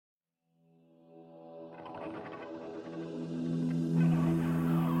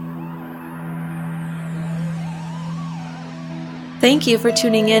Thank you for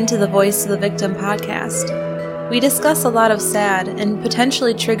tuning in to the Voice of the Victim podcast. We discuss a lot of sad and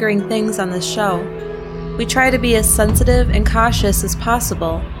potentially triggering things on this show. We try to be as sensitive and cautious as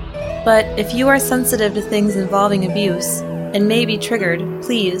possible, but if you are sensitive to things involving abuse and may be triggered,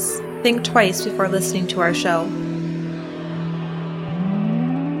 please think twice before listening to our show.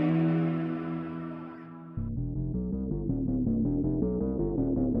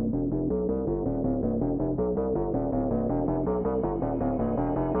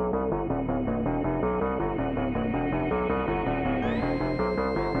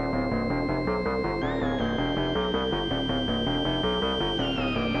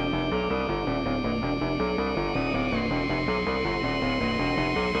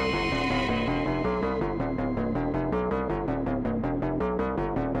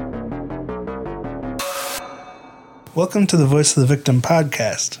 Welcome to the Voice of the Victim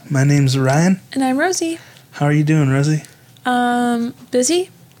podcast. My name's Ryan. And I'm Rosie. How are you doing, Rosie? Busy?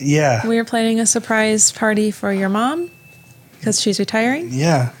 Yeah. We're planning a surprise party for your mom because she's retiring.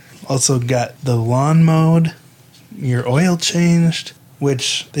 Yeah. Also got the lawn mowed, your oil changed,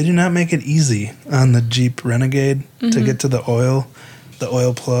 which they do not make it easy on the Jeep Renegade to get to the oil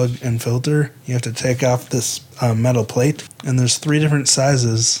plug and filter. You have to take off this metal plate, and there's 3 different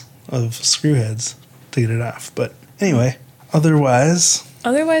sizes of screw heads to get it off. But anyway, otherwise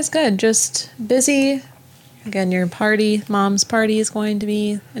good. Just busy. Again, your mom's party is going to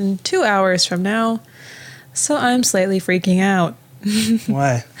be in 2 hours from now. So I'm slightly freaking out.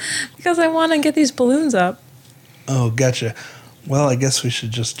 Why? Because I want to get these balloons up. Oh, gotcha. Well, I guess we should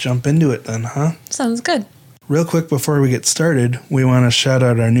just jump into it then, huh? Sounds good. Real quick before we get started, we want to shout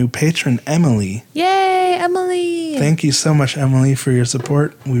out our new patron, Emily. Yay, Emily! Thank you so much, Emily, for your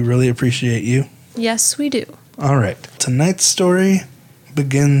support. We really appreciate you. Yes, we do. All right. Tonight's story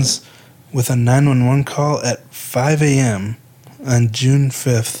begins with a 911 call at 5 a.m. on June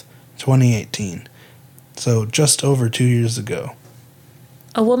 5th, 2018. So just over 2 years ago.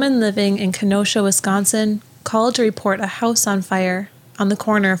 A woman living in Kenosha, Wisconsin, called to report a house on fire on the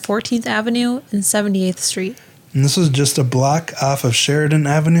corner of 14th Avenue and 78th Street. And this was just a block off of Sheridan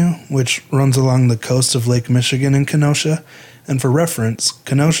Avenue, which runs along the coast of Lake Michigan in Kenosha. And for reference,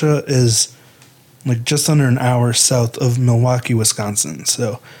 Kenosha is like just under an hour south of Milwaukee, Wisconsin.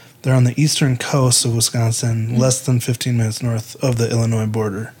 So they're on the eastern coast of Wisconsin, less than 15 minutes north of the Illinois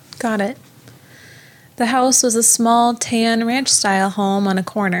border. Got it. The house was a small tan ranch-style home on a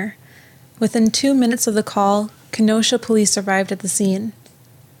corner. Within 2 minutes of the call, Kenosha police arrived at the scene.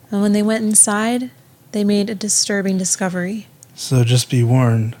 And when they went inside, they made a disturbing discovery. So just be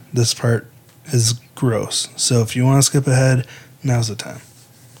warned, this part is gross. So if you want to skip ahead, now's the time.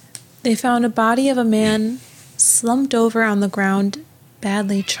 They found a body of a man slumped over on the ground,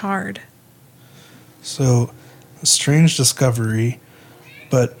 badly charred. So, a strange discovery,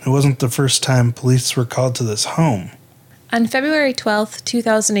 but it wasn't the first time police were called to this home. On February 12,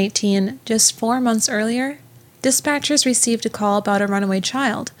 2018, just 4 months earlier, dispatchers received a call about a runaway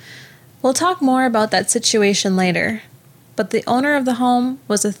child. We'll talk more about that situation later, but the owner of the home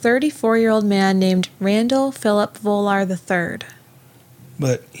was a 34-year-old man named Randall Philip Volar III.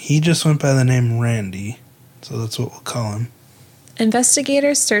 But he just went by the name Randy, so that's what we'll call him.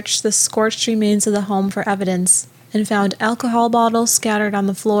 Investigators searched the scorched remains of the home for evidence and found alcohol bottles scattered on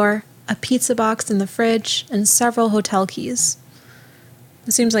the floor, a pizza box in the fridge, and several hotel keys.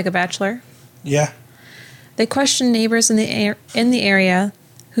 It seems like a bachelor. Yeah. They questioned neighbors in the area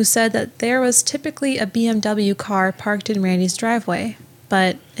who said that there was typically a BMW car parked in Randy's driveway,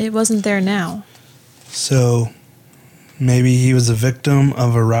 but it wasn't there now. So maybe he was a victim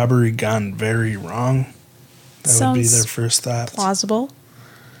of a robbery gone very wrong. That would be their first thought. Plausible.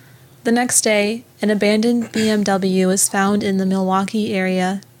 The next day, an abandoned BMW was found in the Milwaukee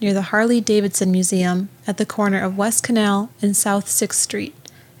area near the Harley-Davidson Museum at the corner of West Canal and South 6th Street.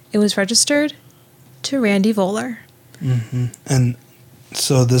 It was registered to Randy Volar. Mm-hmm. And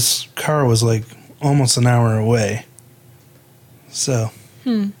so this car was like almost an hour away. So.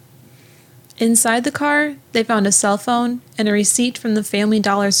 Inside the car, they found a cell phone and a receipt from the Family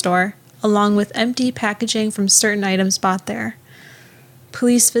Dollar store, along with empty packaging from certain items bought there.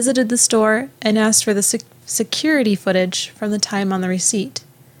 Police visited the store and asked for the security footage from the time on the receipt.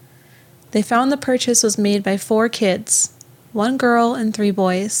 They found the purchase was made by 4 kids, 1 girl and 3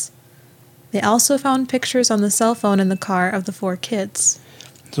 boys. They also found pictures on the cell phone in the car of the 4 kids.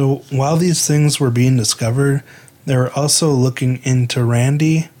 So while these things were being discovered, they were also looking into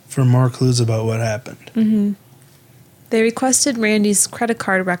Randy for more clues about what happened. They requested Randy's credit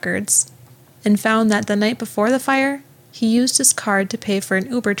card records and found that the night before the fire, he used his card to pay for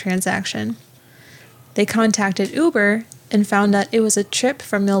an Uber transaction. They contacted Uber and found that it was a trip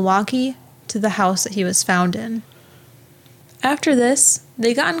from Milwaukee to the house that he was found in. After this,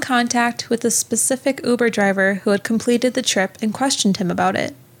 they got in contact with a specific Uber driver who had completed the trip and questioned him about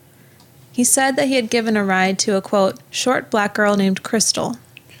it. He said that he had given a ride to a, quote, short black girl named Chrystul.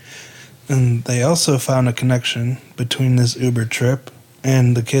 And they also found a connection between this Uber trip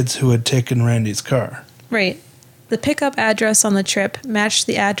and the kids who had taken Randy's car. Right. The pickup address on the trip matched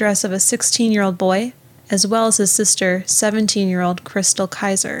the address of a 16-year-old boy, as well as his sister, 17-year-old Chrystul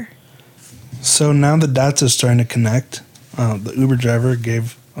Kizer. So now the dots are starting to connect. The Uber driver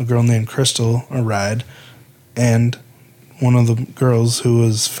gave a girl named Chrystul a ride, and one of the girls who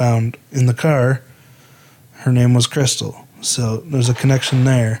was found in the car, her name was Chrystul. So there's a connection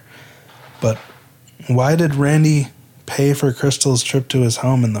there. But why did Randy pay for Chrystul's trip to his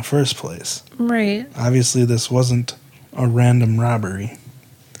home in the first place? Right. Obviously, this wasn't a random robbery.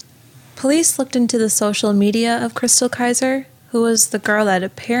 Police looked into the social media of Chrystul Kizer, who was the girl that had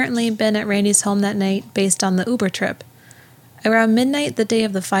apparently been at Randy's home that night based on the Uber trip. Around midnight the day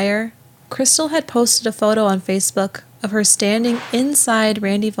of the fire, Chrystul had posted a photo on Facebook of her standing inside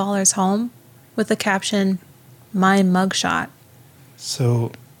Randy Volar's home with the caption, "My mugshot."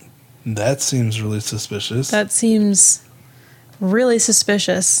 So that seems really suspicious. That seems really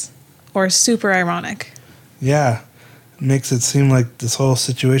suspicious or super ironic. Yeah, it makes it seem like this whole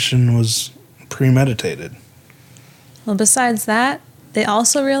situation was premeditated. Well, besides that, they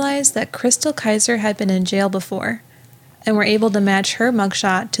also realized that Chrystul Kizer had been in jail before and were able to match her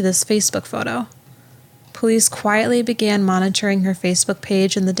mugshot to this Facebook photo. Police quietly began monitoring her Facebook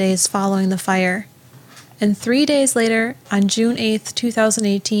page in the days following the fire. And 3 days later, on June 8th,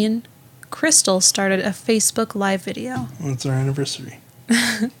 2018, Chrystul started a Facebook Live video. It's our anniversary.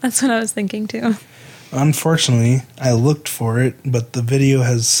 That's what I was thinking too. Unfortunately, I looked for it, but the video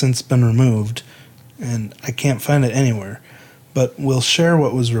has since been removed, and I can't find it anywhere. But we'll share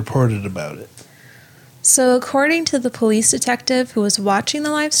what was reported about it. So according to the police detective who was watching the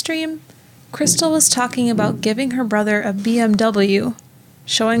live stream, Chrystul was talking about giving her brother a BMW,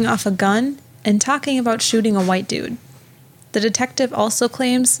 showing off a gun, and talking about shooting a white dude. The detective also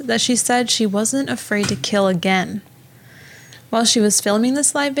claims that she said she wasn't afraid to kill again. While she was filming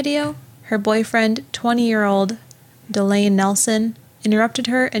this live video, her boyfriend, 20-year-old Delane Nelson, interrupted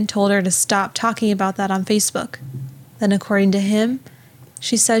her and told her to stop talking about that on Facebook. Then according to him,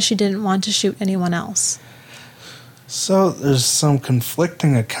 she said she didn't want to shoot anyone else. So there's some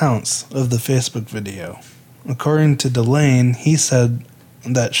conflicting accounts of the Facebook video. According to Delane, he said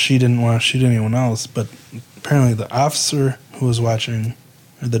that she didn't want to shoot anyone else, but apparently the officer who was watching,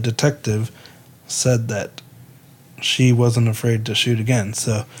 or the detective, said that she wasn't afraid to shoot again.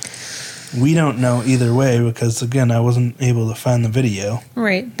 So we don't know either way because, again, I wasn't able to find the video.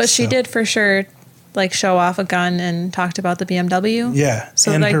 Right, but she did for sure show off a gun and talked about the BMW. Yeah,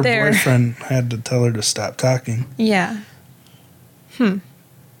 so and her boyfriend had to tell her to stop talking. Yeah.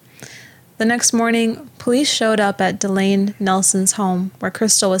 The next morning, police showed up at Delane Nelson's home where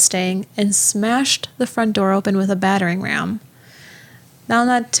Chrystul was staying and smashed the front door open with a battering ram. Now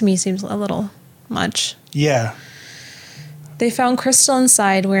that to me seems a little much. Yeah. They found Chrystul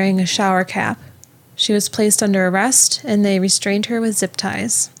inside wearing a shower cap. She was placed under arrest and they restrained her with zip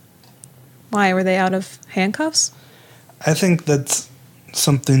ties. Why? Were they out of handcuffs? I think that's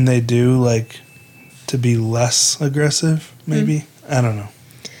something they do, to be less aggressive, maybe. I don't know.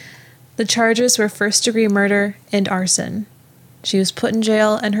 The charges were first-degree murder and arson. She was put in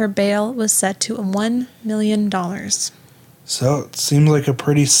jail, and her bail was set to $1 million. So it seems like a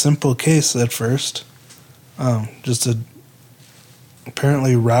pretty simple case at first. Just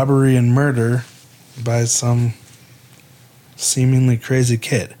apparently robbery and murder by some seemingly crazy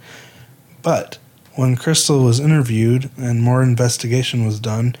kid. But when Chrystul was interviewed and more investigation was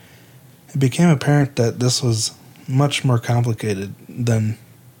done, it became apparent that this was much more complicated than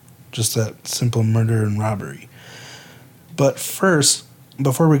just that simple murder and robbery. But first,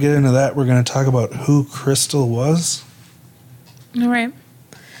 before we get into that, we're going to talk about who Chrystul was. All right.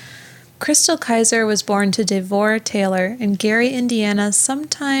 Chrystul Kizer was born to Devor Taylor in Gary, Indiana,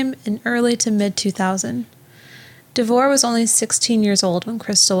 sometime in early to mid-2000. Devor was only 16 years old when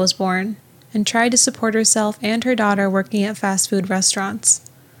Chrystul was born and tried to support herself and her daughter working at fast food restaurants.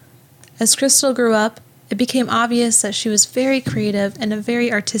 As Chrystul grew up, it became obvious that she was very creative and a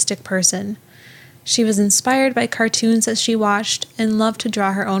very artistic person. She was inspired by cartoons that she watched and loved to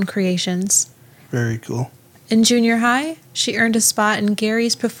draw her own creations. Very cool. In junior high, she earned a spot in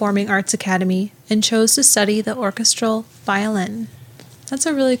Gary's Performing Arts Academy and chose to study the orchestral violin. That's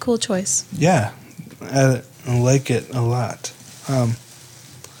a really cool choice. Yeah, I like it a lot.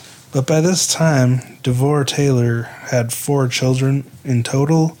 But by this time, Devor Taylor had 4 children in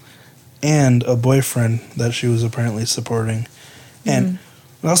total and a boyfriend that she was apparently supporting. And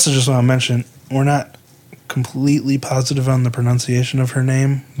I also just want to mention, we're not completely positive on the pronunciation of her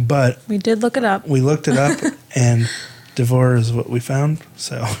name, but we did look it up. We looked it up, and Devor is what we found.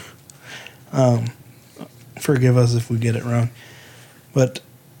 So, forgive us if we get it wrong. But,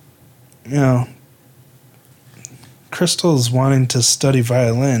 you know, Chrystul's wanting to study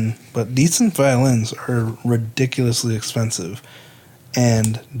violin, but decent violins are ridiculously expensive.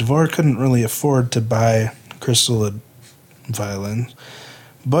 And Devor couldn't really afford to buy Chrystul a violin.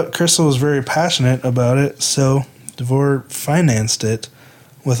 But Chrystul was very passionate about it, so Devor financed it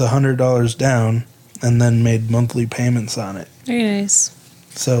with $100 down and then made monthly payments on it. Very nice.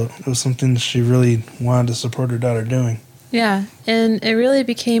 So it was something she really wanted to support her daughter doing. Yeah, and it really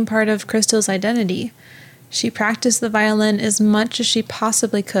became part of Chrystul's identity. She practiced the violin as much as she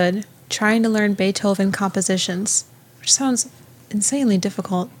possibly could, trying to learn Beethoven compositions, which sounds insanely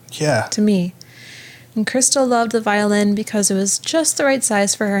difficult to me. And Chrystul loved the violin because it was just the right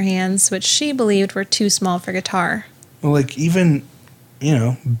size for her hands, which she believed were too small for guitar. Well, like, even, you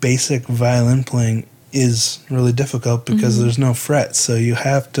know, basic violin playing is really difficult because there's no frets, so you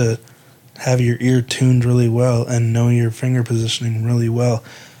have to have your ear tuned really well and know your finger positioning really well.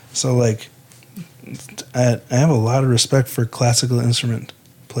 So, like, I have a lot of respect for classical instrument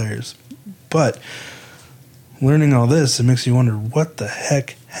players, but learning all this, it makes you wonder what the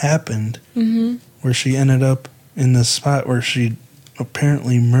heck happened where she ended up in this spot where she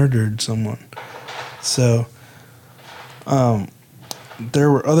apparently murdered someone. So,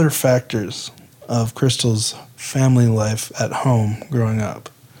 there were other factors of Chrystul's family life at home growing up.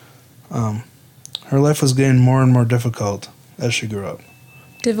 Her life was getting more and more difficult as she grew up.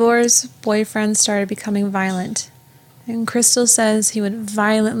 Devor's boyfriend started becoming violent, and Chrystul says he would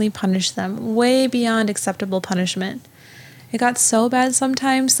violently punish them, way beyond acceptable punishment. It got so bad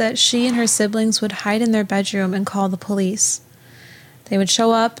sometimes that she and her siblings would hide in their bedroom and call the police. They would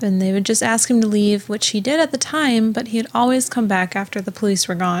show up and they would just ask him to leave, which he did at the time, but he'd always come back after the police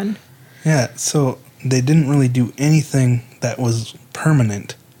were gone. Yeah, so they didn't really do anything that was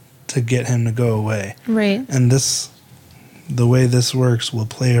permanent to get him to go away. Right. And the way this works will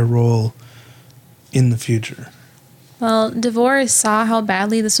play a role in the future. Well, Devor saw how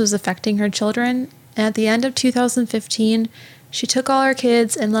badly this was affecting her children, and at the end of 2015, she took all her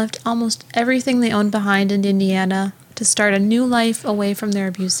kids and left almost everything they owned behind in Indiana to start a new life away from her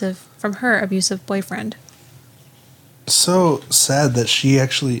abusive boyfriend. So sad that she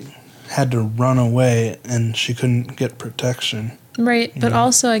actually had to run away and she couldn't get protection. Right, but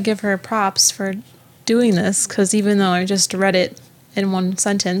also I give her props for doing this, because even though I just read it in one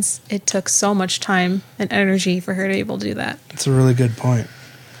sentence, it took so much time and energy for her to be able to do that. That's a really good point.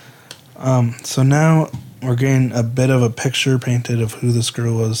 So now we're getting a bit of a picture painted of who this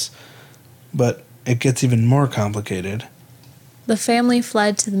girl was, but it gets even more complicated. The family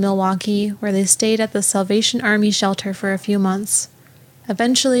fled to Milwaukee, where they stayed at the Salvation Army shelter for a few months.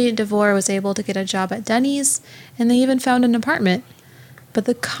 Eventually, Devor was able to get a job at Denny's, and they even found an apartment. But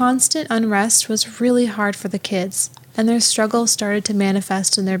the constant unrest was really hard for the kids, and their struggle started to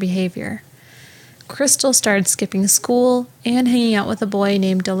manifest in their behavior. Chrystul started skipping school and hanging out with a boy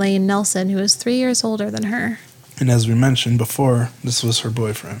named Delane Nelson, who was 3 years older than her. And as we mentioned before, this was her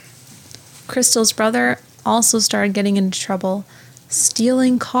boyfriend. Chrystul's brother also started getting into trouble,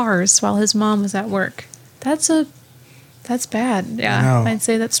 stealing cars while his mom was at work. That's bad. Yeah, I'd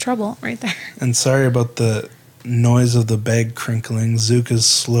say that's trouble right there. And sorry about the noise of the bag crinkling. Zook is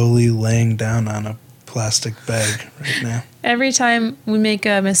slowly laying down on a plastic bag right now. Every time we make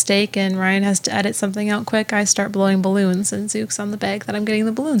a mistake and Ryan has to edit something out quick, I start blowing balloons, and Zook's on the bag that I'm getting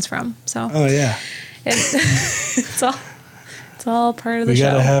the balloons from. So oh yeah, it's all part of the show.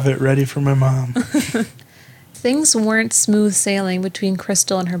 We gotta have it ready for my mom. Things weren't smooth sailing between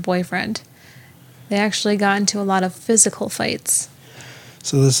Chrystul and her boyfriend. They actually got into a lot of physical fights.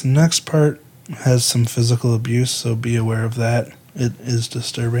 So this next part has some physical abuse, so be aware of that. It is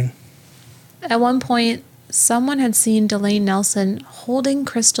disturbing. At one point, someone had seen Delane Nelson holding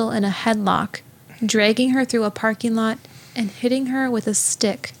Chrystul in a headlock, dragging her through a parking lot, and hitting her with a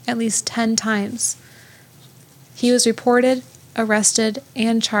stick at least 10 times. He was reported, arrested,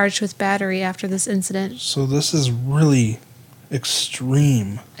 and charged with battery after this incident. So this is really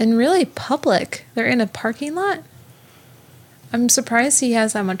extreme. And really public. They're in a parking lot? I'm surprised he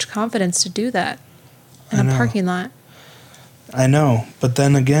has that much confidence to do that in a parking lot. I know, but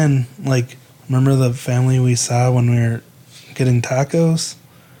then again, like, remember the family we saw when we were getting tacos?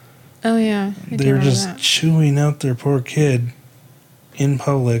 Oh, yeah. They were just chewing out their poor kid in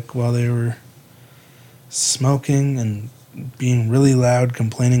public while they were smoking and being really loud,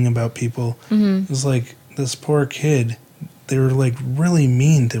 complaining about people. It was like this poor kid. They were like really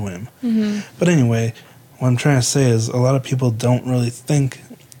mean to him. But anyway, what I'm trying to say is a lot of people don't really think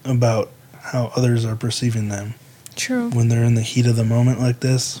about how others are perceiving them. True. When they're in the heat of the moment like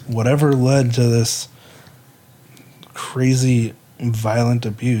this. Whatever led to this crazy, violent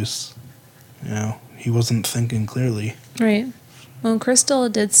abuse, he wasn't thinking clearly. Right. Well,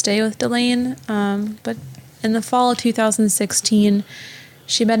 Chrystul did stay with Delane, but in the fall of 2016,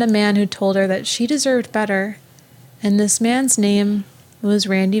 she met a man who told her that she deserved better, and this man's name was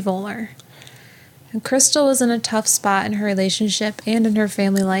Randy Volar. And Chrystul was in a tough spot in her relationship and in her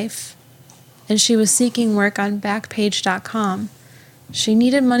family life, and she was seeking work on Backpage.com. She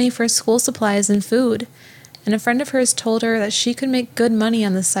needed money for school supplies and food, and a friend of hers told her that she could make good money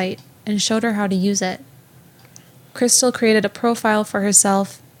on the site and showed her how to use it. Chrystul created a profile for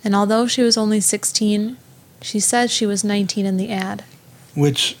herself, and although she was only 16, she said she was 19 in the ad.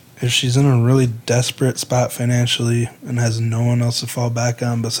 Which, if she's in a really desperate spot financially and has no one else to fall back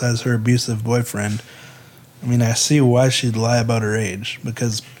on besides her abusive boyfriend, I see why she'd lie about her age,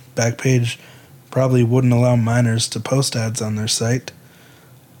 because Backpage probably wouldn't allow minors to post ads on their site.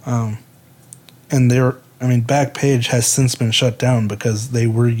 And Backpage has since been shut down because they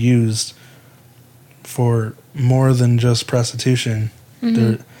were used for more than just prostitution.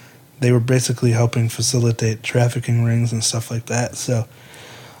 They were basically helping facilitate trafficking rings and stuff like that. So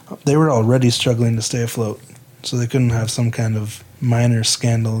they were already struggling to stay afloat. So they couldn't have some kind of minor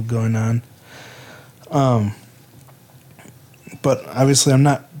scandal going on. But obviously I'm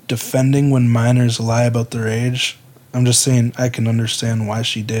not defending when minors lie about their age. I'm just saying I can understand why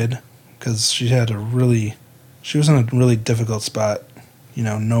she did. Because she was in a really difficult spot.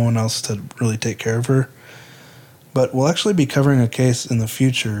 No one else to really take care of her. But we'll actually be covering a case in the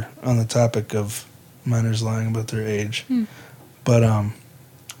future on the topic of minors lying about their age. But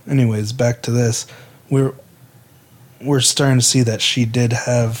anyways, back to this. We're starting to see that she did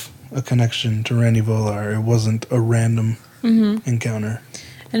have a connection to Randy Volar. It wasn't a random encounter.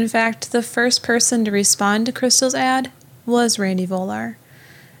 In fact, the first person to respond to Chrystul's ad was Randy Volar.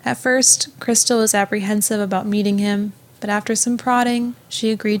 At first, Chrystul was apprehensive about meeting him, but after some prodding,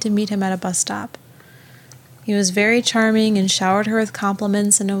 she agreed to meet him at a bus stop. He was very charming and showered her with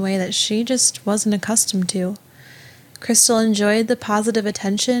compliments in a way that she just wasn't accustomed to. Chrystul enjoyed the positive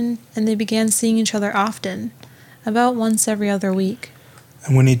attention, and they began seeing each other often, about once every other week.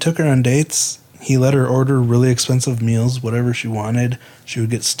 And when he took her on dates, he let her order really expensive meals, whatever she wanted. She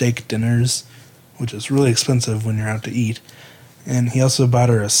would get steak dinners, which is really expensive when you're out to eat. And he also bought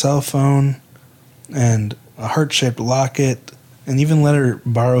her a cell phone and a heart-shaped locket, and even let her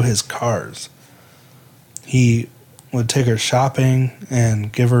borrow his cars. He would take her shopping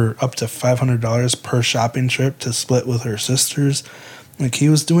and give her up to $500 per shopping trip to split with her sisters. He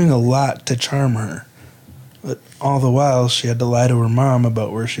was doing a lot to charm her. But all the while, she had to lie to her mom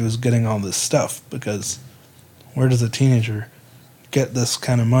about where she was getting all this stuff, because where does a teenager get this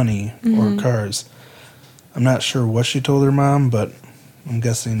kind of money or cars? I'm not sure what she told her mom, but I'm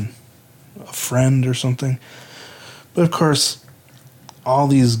guessing a friend or something. But of course, all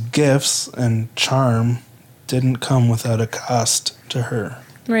these gifts and charm didn't come without a cost to her.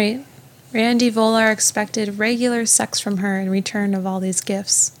 Right. Randy Volar expected regular sex from her in return of all these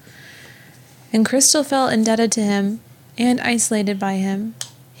gifts. And Chrystul felt indebted to him and isolated by him.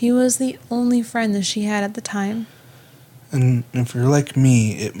 He was the only friend that she had at the time. And if you're like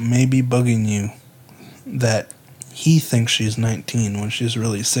me, it may be bugging you that he thinks she's 19 when she's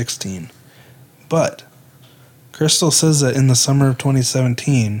really 16. But Chrystul says that in the summer of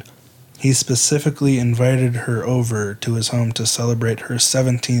 2017, he specifically invited her over to his home to celebrate her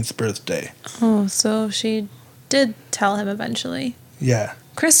 17th birthday. Oh, so she did tell him eventually. Yeah.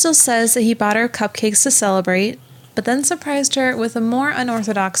 Chrystul says that he bought her cupcakes to celebrate, but then surprised her with a more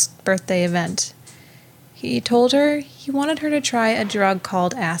unorthodox birthday event. He told her he wanted her to try a drug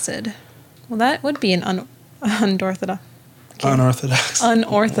called acid. Well, that would be an unorthodox way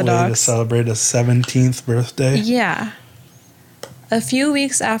to celebrate a 17th birthday. Yeah. A few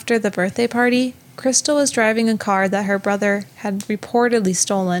weeks after the birthday party, Chrystul was driving a car that her brother had reportedly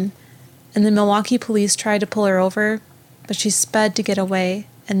stolen, and the Milwaukee police tried to pull her over, but she sped to get away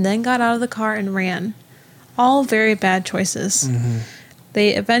and then got out of the car and ran. All very bad choices.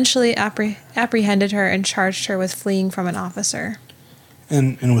 They eventually apprehended her and charged her with fleeing from an officer.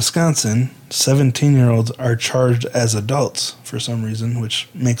 And in Wisconsin, 17-year-olds are charged as adults for some reason, which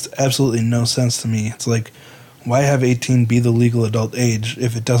makes absolutely no sense to me. It's like, why have 18 be the legal adult age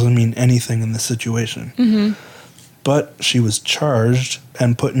if it doesn't mean anything in this situation? But she was charged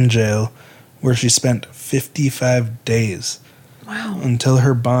and put in jail where she spent 55 days. Wow. Until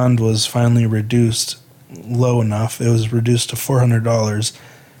her bond was finally reduced low enough. It was reduced to $400,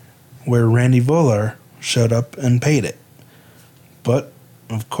 where Randy Volar showed up and paid it. But,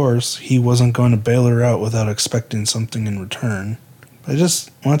 of course, he wasn't going to bail her out without expecting something in return. I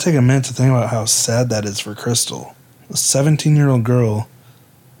just want to take a minute to think about how sad that is for Chrystul. A 17-year-old girl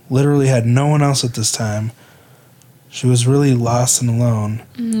literally had no one else at this time. She was really lost and alone.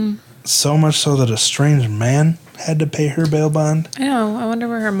 Mm-hmm. So much so that a strange man had to pay her bail bond. I know. I wonder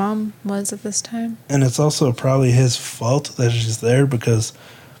where her mom was at this time. And it's also probably his fault that she's there, because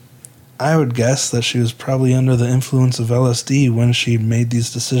I would guess that she was probably under the influence of LSD when she made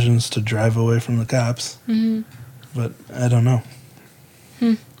these decisions to drive away from the cops. Mm-hmm. But I don't know.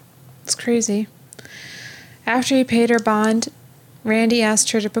 It's crazy. After he paid her bond, Randy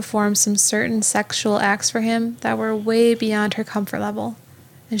asked her to perform some certain sexual acts for him that were way beyond her comfort level.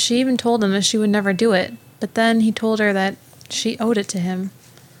 And she even told him that she would never do it. But then he told her that she owed it to him.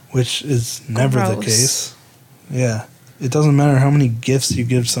 Which is never Gross. the case. Yeah. It doesn't matter how many gifts you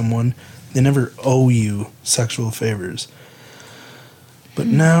give someone, they never owe you sexual favors. But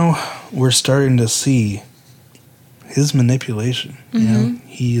now we're starting to see his manipulation. You know,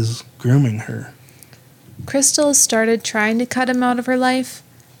 he is grooming her. Chrystul started trying to cut him out of her life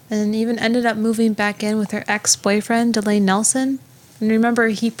and even ended up moving back in with her ex-boyfriend, Delane Nelson. And remember,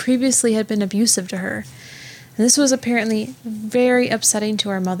 he previously had been abusive to her. And this was apparently very upsetting to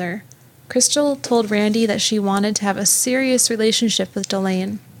her mother. Chrystul told Randy that she wanted to have a serious relationship with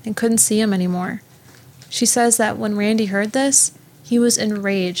Delane and couldn't see him anymore. She says that when Randy heard this, he was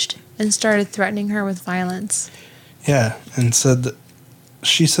enraged and started threatening her with violence. Yeah, and said that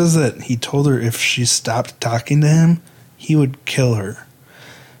she says that he told her if she stopped talking to him, he would kill her.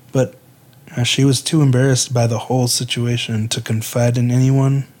 But she was too embarrassed by the whole situation to confide in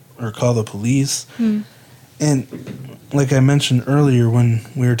anyone or call the police. And like I mentioned earlier when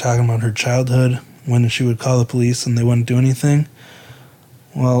we were talking about her childhood, when she would call the police and they wouldn't do anything,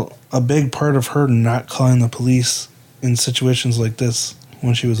 well, a big part of her not calling the police in situations like this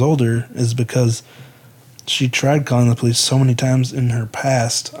when she was older is because she tried calling the police so many times in her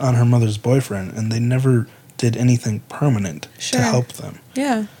past on her mother's boyfriend, and they never did anything permanent to help them.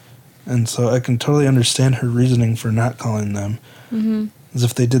 Yeah. And so I can totally understand her reasoning for not calling them. As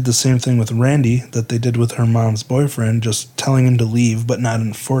if they did the same thing with Randy that they did with her mom's boyfriend, just telling him to leave but not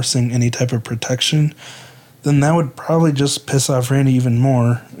enforcing any type of protection, then that would probably just piss off Randy even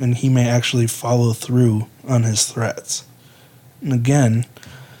more, and he may actually follow through on his threats. And again,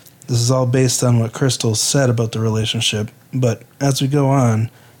 this is all based on what Chrystul said about the relationship, but as we go on,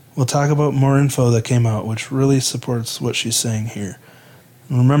 we'll talk about more info that came out which really supports what she's saying here.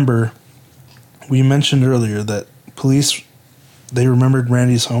 Remember, we mentioned earlier that police, they remembered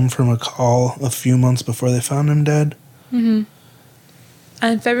Randy's home from a call a few months before they found him dead. On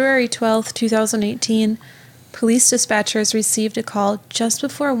February 12th, 2018, police dispatchers received a call just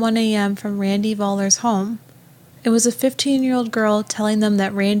before 1 a.m. from Randy Volar's home. It was a 15-year-old girl telling them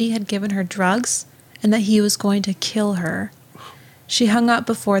that Randy had given her drugs and that he was going to kill her. She hung up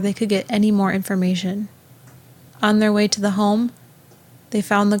before they could get any more information. On their way to the home, they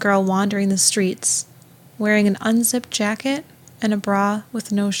found the girl wandering the streets, wearing an unzipped jacket and a bra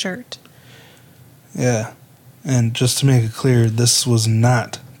with no shirt. Yeah, and just to make it clear, this was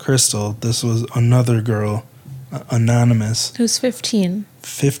not Chrystul. This was another girl, anonymous. Who's 15.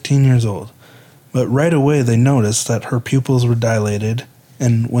 15 years old. But right away they noticed that her pupils were dilated,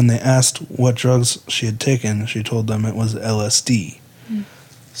 and when they asked what drugs she had taken, she told them it was LSD.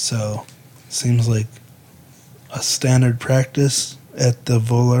 So, seems like a standard practice at the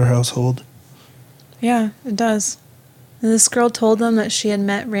Volar household. Yeah, it does. And this girl told them that she had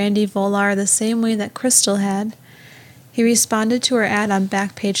met Randy Volar the same way that Chrystul had. He responded to her ad on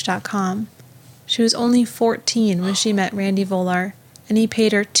Backpage.com. She was only 14 when she met Randy Volar, and he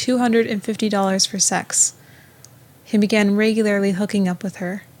paid her $250 for sex. He began regularly hooking up with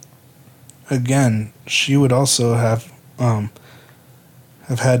her. Again, she would also have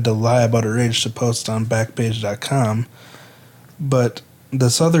had to lie about her age to post on Backpage.com, but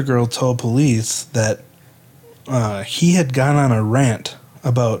this other girl told police that he had gone on a rant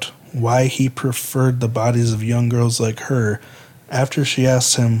about why he preferred the bodies of young girls like her after she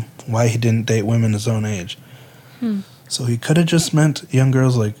asked him why he didn't date women his own age. So he could have just meant young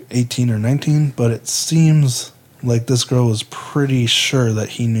girls like 18 or 19, but it seems like this girl was pretty sure that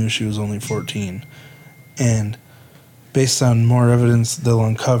he knew she was only 14. And based on more evidence they'll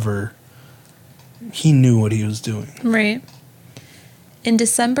uncover, he knew what he was doing. Right. In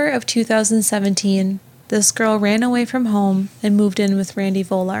December of 2017, this girl ran away from home and moved in with Randy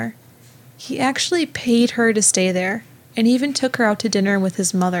Volar. He actually paid her to stay there and even took her out to dinner with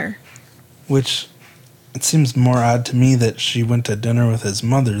his mother. Which, it seems more odd to me that she went to dinner with his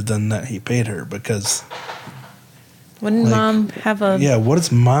mother than that he paid her, because... Wouldn't Mom have a... Yeah, what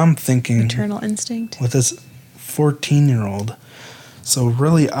is Mom thinking... maternal instinct? ...with this 14-year-old? So,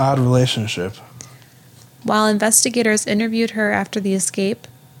 really odd relationship. While investigators interviewed her after the escape,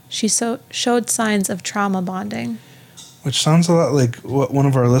 she showed signs of trauma bonding. Which sounds a lot like what one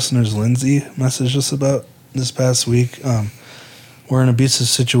of our listeners, Lindsay, messaged us about this past week, where an abusive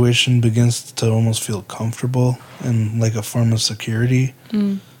situation begins to almost feel comfortable and like a form of security.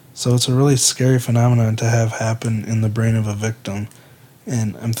 So it's a really scary phenomenon to have happen in the brain of a victim.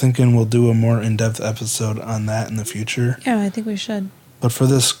 And I'm thinking we'll do a more in-depth episode on that in the future. Yeah, I think we should. But for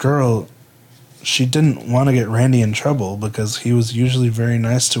this girl, she didn't want to get Randy in trouble because he was usually very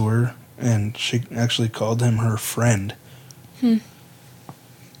nice to her, and she actually called him her friend.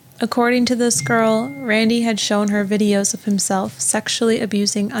 According to this girl, Randy had shown her videos of himself sexually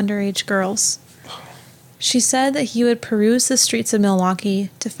abusing underage girls. She said that he would peruse the streets of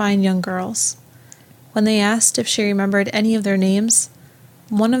Milwaukee to find young girls. When they asked if she remembered any of their names,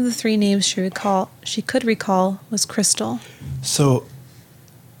 one of the 3 names she could recall was Chrystul. So,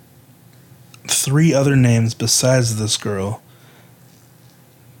 3 other names besides this girl.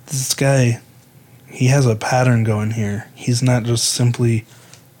 This guy, he has a pattern going here. He's not just simply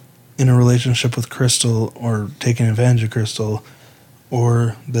in a relationship with Chrystul or taking advantage of Chrystul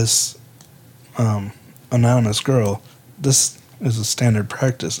or this anonymous girl. This is a standard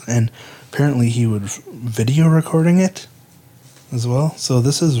practice, and apparently he would video recording it as well. So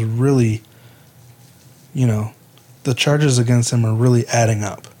this is really, the charges against him are really adding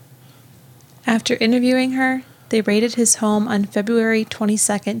up. After interviewing her, they raided his home on February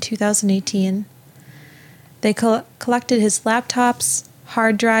 22nd, 2018. They collected his laptops,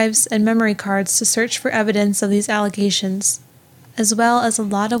 hard drives, and memory cards to search for evidence of these allegations, as well as a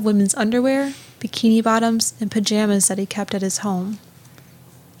lot of women's underwear, bikini bottoms, and pajamas that he kept at his home.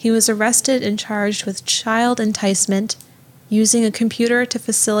 He was arrested and charged with child enticement, using a computer to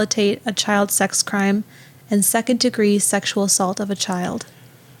facilitate a child sex crime, and second-degree sexual assault of a child.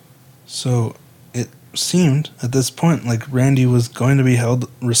 So it seemed at this point like Randy was going to be held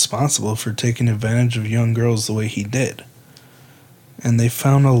responsible for taking advantage of young girls the way he did. And they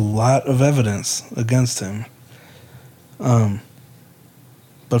found a lot of evidence against him.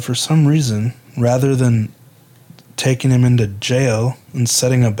 But for some reason, rather than taking him into jail and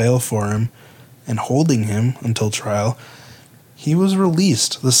setting a bail for him and holding him until trial, he was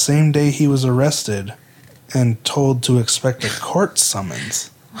released the same day he was arrested and told to expect a court summons.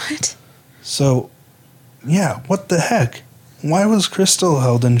 What? So, yeah, what the heck? Why was Chrystul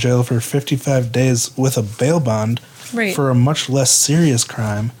held in jail for 55 days with a bail bond for a much less serious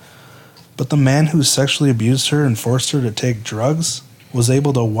crime, but the man who sexually abused her and forced her to take drugs was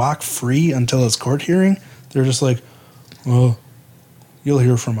able to walk free until his court hearing? They're just like, well, you'll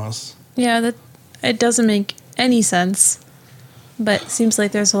hear from us. Yeah, it doesn't make any sense. But it seems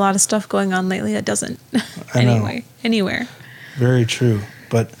like there's a lot of stuff going on lately that doesn't. Anywhere. Very true.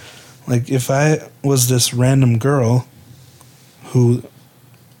 But, like, if I was this random girl who,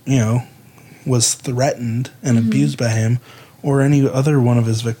 was threatened and abused by him, or any other one of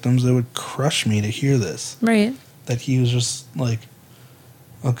his victims, it would crush me to hear this. Right. That he was just like,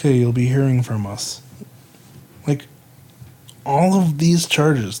 okay, you'll be hearing from us. Like, all of these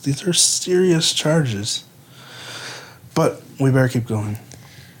charges, these are serious charges. But we better keep going.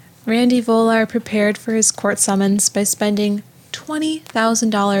 Randy Volar prepared for his court summons by spending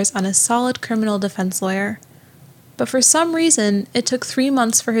 $20,000 on a solid criminal defense lawyer. But for some reason, it took 3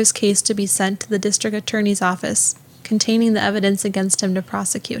 months for his case to be sent to the district attorney's office, containing the evidence against him to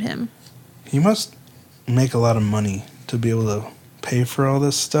prosecute him. He must make a lot of money to be able to pay for all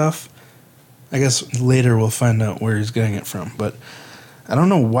this stuff. I guess later we'll find out where he's getting it from, but I don't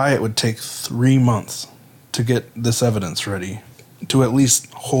know why it would take 3 months to get this evidence ready, to at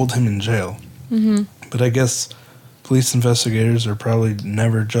least hold him in jail. Mm-hmm. But I guess police investigators are probably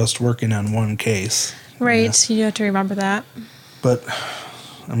never just working on one case. Right, you have to remember that. But,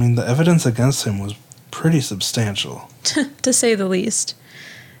 I mean, the evidence against him was pretty substantial. To say the least.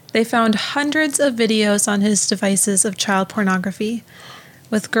 They found hundreds of videos on his devices of child pornography,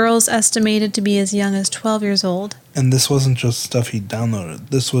 with girls estimated to be as young as 12 years old. And this wasn't just stuff he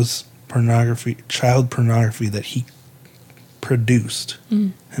downloaded. This was pornography, child pornography that he produced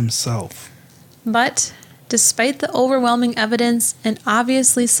himself. But, despite the overwhelming evidence and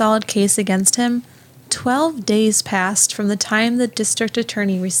obviously solid case against him, 12 days passed from the time the district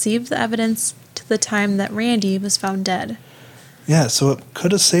attorney received the evidence to the time that Randy was found dead. Yeah, so it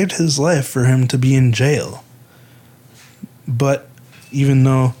could have saved his life for him to be in jail. But even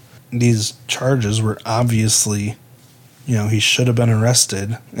though these charges were obviously, he should have been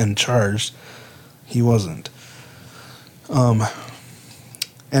arrested and charged, he wasn't.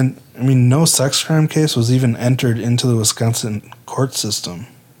 And, no sex crime case was even entered into the Wisconsin court system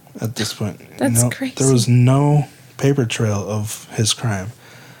at this point. That's crazy. There was no paper trail of his crime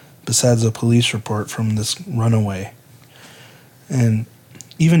besides a police report from this runaway. And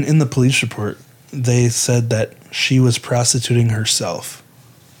even in the police report, they said that she was prostituting herself.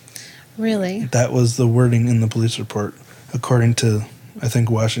 Really? That was the wording in the police report, according to, I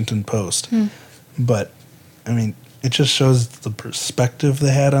think, Washington Post. But, it just shows the perspective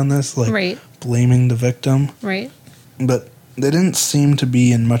they had on this, right. Blaming the victim. Right. But they didn't seem to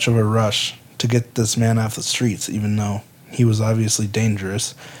be in much of a rush to get this man off the streets, even though he was obviously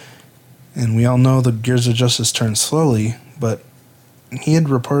dangerous. And we all know the gears of justice turn slowly, but he had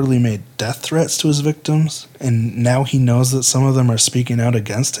reportedly made death threats to his victims, and now he knows that some of them are speaking out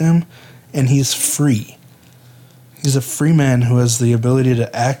against him, and he's free. He's a free man who has the ability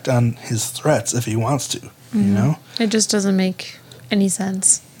to act on his threats if he wants to, It just doesn't make any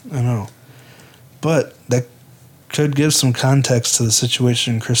sense. I know. But that could give some context to the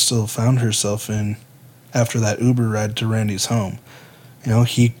situation Chrystul found herself in after that Uber ride to Randy's home.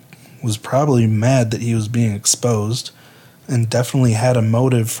 He was probably mad that he was being exposed and definitely had a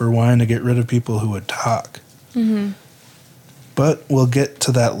motive for wanting to get rid of people who would talk. But we'll get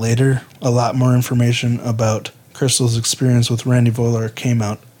to that later. A lot more information about Chrystul's experience with Randy Volar came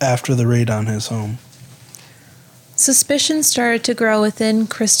out after the raid on his home. Suspicion started to grow within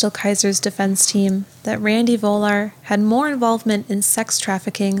Chrystul Kizer's defense team that Randy Volar had more involvement in sex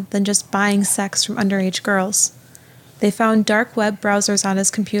trafficking than just buying sex from underage girls. They found dark web browsers on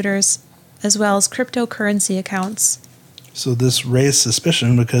his computers, as well as cryptocurrency accounts. So this raised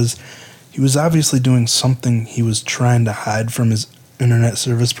suspicion because he was obviously doing something he was trying to hide from his internet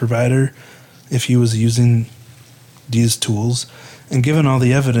service provider if he was using these tools. And given all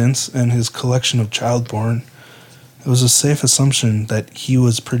the evidence and his collection of child porn, it was a safe assumption that he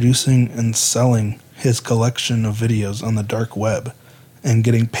was producing and selling his collection of videos on the dark web and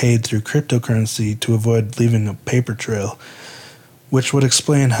getting paid through cryptocurrency to avoid leaving a paper trail, which would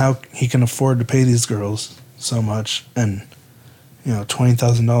explain how he can afford to pay these girls so much and,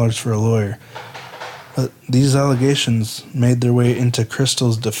 $20,000 for a lawyer. But these allegations made their way into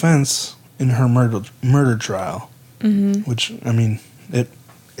Chrystul's defense in her murder trial, which,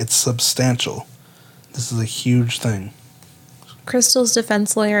 it's substantial. This is a huge thing. Chrystul's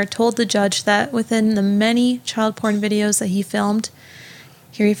defense lawyer told the judge that within the many child porn videos that he filmed,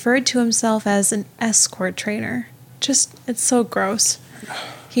 he referred to himself as an escort trainer. It's so gross.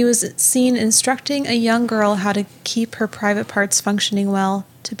 He was seen instructing a young girl how to keep her private parts functioning well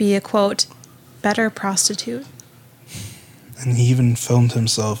to be a, quote, better prostitute. And he even filmed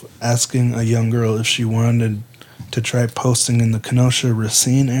himself asking a young girl if she wanted to try posting in the Kenosha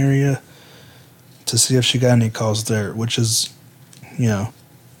Racine area to see if she got any calls there, which is,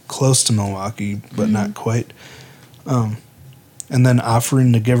 close to Milwaukee, but not quite. And then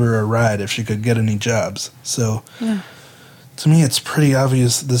offering to give her a ride if she could get any jobs. So, to me, it's pretty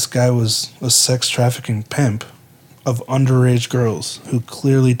obvious this guy was a sex trafficking pimp of underage girls who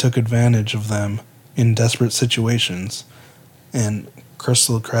clearly took advantage of them in desperate situations. And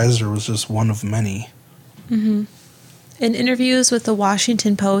Chrystul Kizer was just one of many. In interviews with the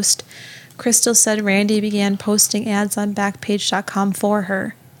Washington Post, Chrystul said Randy began posting ads on Backpage.com for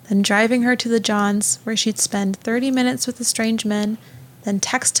her, then driving her to the Johns, where she'd spend 30 minutes with the strange men, then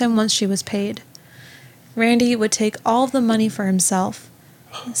text him once she was paid. Randy would take all of the money for himself.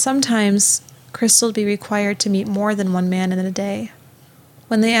 Sometimes, Chrystul would be required to meet more than one man in a day.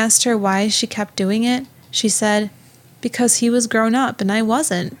 When they asked her why she kept doing it, she said, "Because he was grown up and I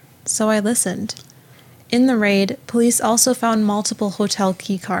wasn't, so I listened." In the raid, police also found multiple hotel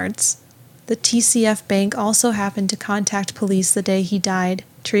key cards. The TCF Bank also happened to contact police the day he died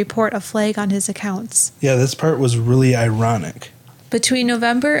to report a flag on his accounts. Yeah, this part was really ironic. Between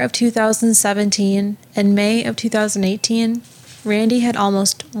November of 2017 and May of 2018, Randy had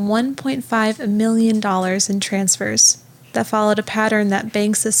almost $1.5 million in transfers that followed a pattern that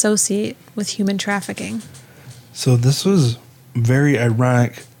banks associate with human trafficking. So this was very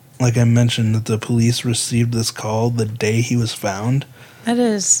ironic, like I mentioned, that the police received this call the day he was found. That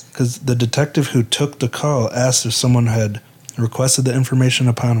is. Because the detective who took the call asked if someone had requested the information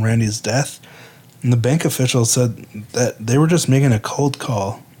upon Randy's death, and the bank official said that they were just making a cold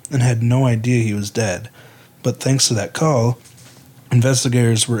call and had no idea he was dead. But thanks to that call,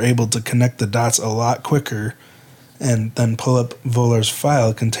 investigators were able to connect the dots a lot quicker and then pull up Volar's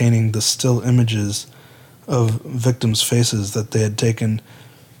file containing the still images of victims' faces that they had taken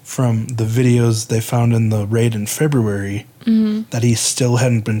from the videos they found in the raid in February that he still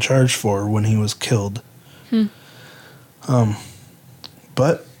hadn't been charged for when he was killed.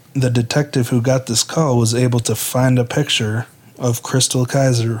 But the detective who got this call was able to find a picture of Chrystul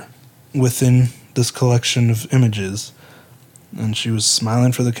Kizer within this collection of images. And she was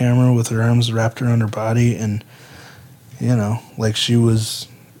smiling for the camera with her arms wrapped around her body and, you know, like she was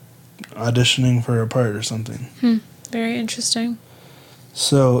auditioning for a part or something. Very interesting.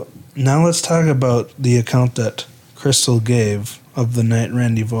 So now let's talk about the account that Chrystul gave of the night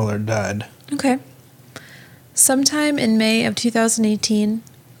Randy Volar died. Okay. Sometime in May of 2018,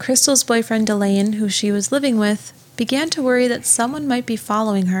 Chrystul's boyfriend Delane, who she was living with, began to worry that someone might be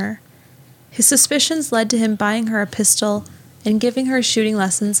following her. His suspicions led to him buying her a pistol and giving her shooting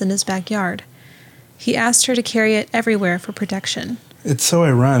lessons in his backyard. He asked her to carry it everywhere for protection. It's so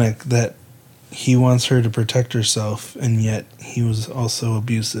ironic that he wants her to protect herself, and yet he was also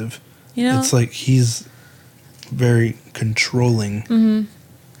abusive. You know, it's like he's very controlling.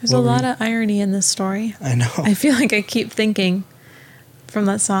 There's a lot of irony in this story. I know. I feel like I keep thinking from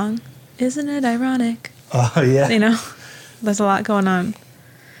that song, isn't it ironic? Oh, yeah. You know, there's a lot going on.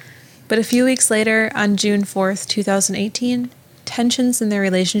 But a few weeks later, on June 4th, 2018, tensions in their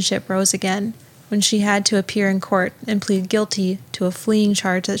relationship rose again when she had to appear in court and plead guilty to a fleeing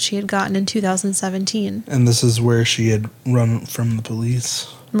charge that she had gotten in 2017. And this is where she had run from the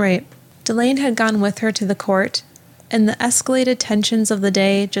police. Right. Delane had gone with her to the court, and the escalated tensions of the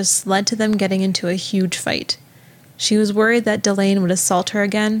day just led to them getting into a huge fight. She was worried that Delane would assault her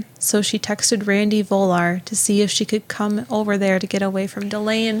again, so she texted Randy Volar to see if she could come over there to get away from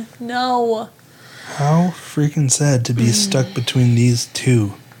Delane. No! How freaking sad to be stuck between these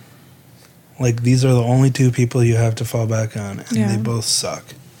two. Like, these are the only two people you have to fall back on, and they both suck.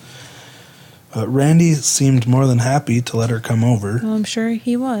 Randy seemed more than happy to let her come over. Well, I'm sure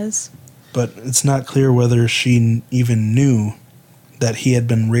he was. But it's not clear whether she even knew that he had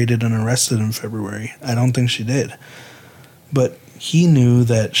been raided and arrested in February. I don't think she did. But he knew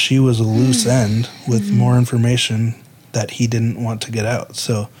that she was a loose end with more information that he didn't want to get out.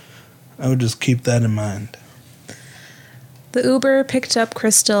 So I would just keep that in mind. The Uber picked up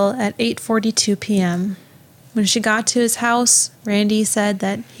Chrystul at 8:42 p.m. When she got to his house, Randy said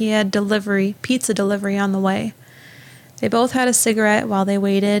that he had pizza delivery on the way. They both had a cigarette while they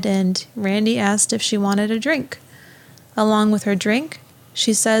waited, and Randy asked if she wanted a drink. Along with her drink,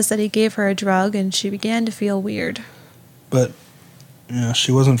 she says that he gave her a drug, and she began to feel weird. But,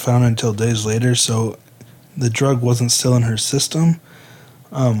 she wasn't found until days later, so the drug wasn't still in her system.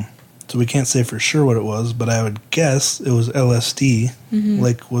 So we can't say for sure what it was, but I would guess it was LSD,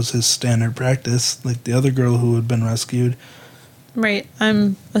 like was his standard practice, like the other girl who had been rescued. Right,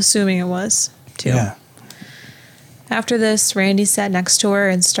 I'm assuming it was, too. Yeah. After this, Randy sat next to her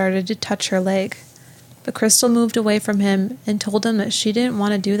and started to touch her leg. But Chrystul moved away from him and told him that she didn't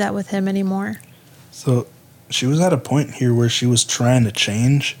want to do that with him anymore. So she was at a point here where she was trying to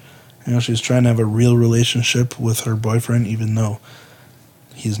change. She was trying to have a real relationship with her boyfriend, even though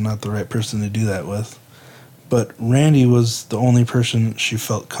he's not the right person to do that with. But Randy was the only person she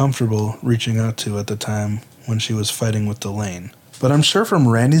felt comfortable reaching out to at the time when she was fighting with Delane. But I'm sure from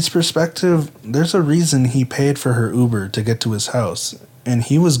Randy's perspective, there's a reason he paid for her Uber to get to his house. And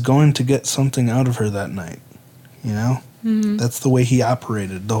he was going to get something out of her that night. That's the way he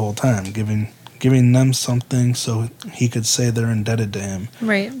operated the whole time, giving them something so he could say they're indebted to him.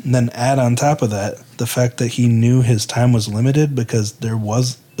 Right. And then add on top of that the fact that he knew his time was limited because there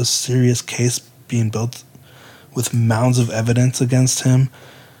was a serious case being built with mounds of evidence against him,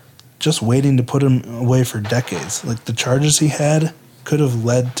 just waiting to put him away for decades. Like, the charges he had could have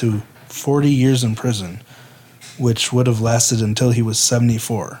led to 40 years in prison, which would have lasted until he was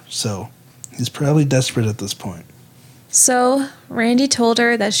 74. So he's probably desperate at this point. So Randy told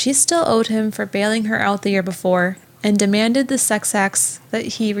her that she still owed him for bailing her out the year before and demanded the sex acts that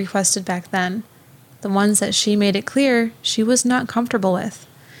he requested back then, the ones that she made it clear she was not comfortable with.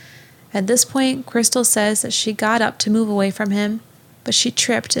 At this point, Chrystul says that she got up to move away from him, but she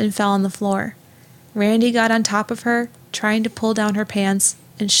tripped and fell on the floor. Randy got on top of her, trying to pull down her pants,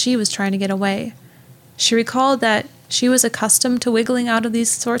 and she was trying to get away. She recalled that she was accustomed to wiggling out of these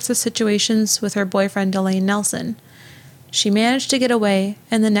sorts of situations with her boyfriend Delane Nelson. She managed to get away,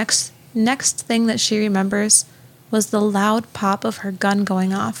 and the next thing that she remembers was the loud pop of her gun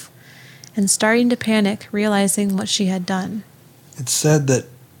going off, and starting to panic, realizing what she had done. It's said that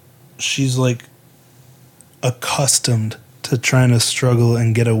she's accustomed to trying to struggle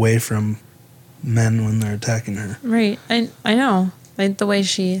and get away from men when they're attacking her. Right. I know. Like the way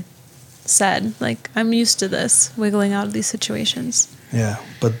she said, like, I'm used to this, wiggling out of these situations. Yeah,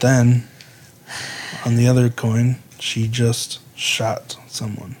 but then, on the other coin, she just shot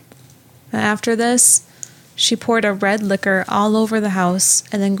someone. After this, she poured a red liquor all over the house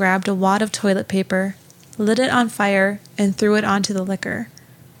and then grabbed a wad of toilet paper, lit it on fire, and threw it onto the liquor.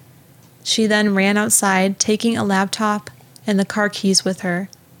 She then ran outside, taking a laptop and the car keys with her,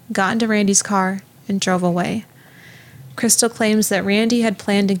 got into Randy's car, and drove away. Chrystul claims that Randy had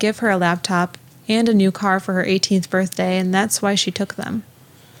planned to give her a laptop and a new car for her 18th birthday, and that's why she took them.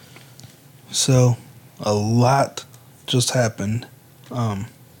 So, a lot just happened.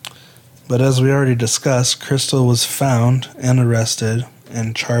 But as we already discussed, Chrystul was found and arrested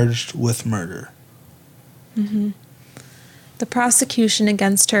and charged with murder. Mm-hmm. The prosecution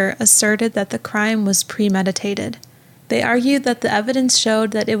against her asserted that the crime was premeditated. They argued that the evidence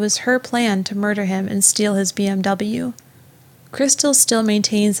showed that it was her plan to murder him and steal his BMW. Chrystul still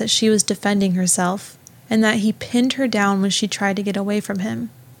maintains that she was defending herself and that he pinned her down when she tried to get away from him.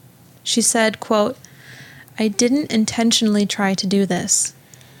 She said, quote, "I didn't intentionally try to do this."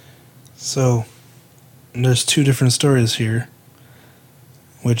 So, there's two different stories here,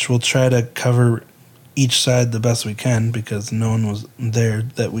 which we'll try to cover each side the best we can because no one was there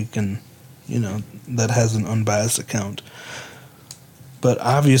that we can, that has an unbiased account. But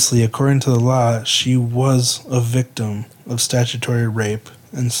obviously, according to the law, she was a victim of statutory rape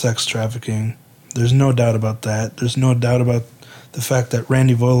and sex trafficking. There's no doubt about that. There's no doubt about the fact that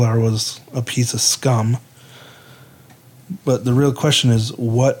Randy Volar was a piece of scum. But the real question is,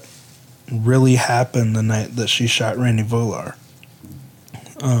 what really happened the night that she shot Randy Volar?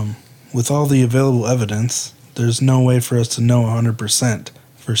 With all the available evidence, there's no way for us to know 100%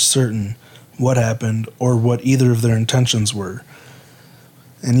 for certain what happened or what either of their intentions were.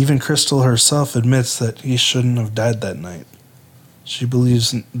 And even Chrystul herself admits that he shouldn't have died that night. She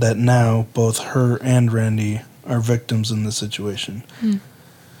believes that now both her and Randy are victims in this situation.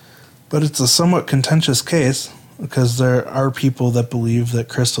 But it's a somewhat contentious case because there are people that believe that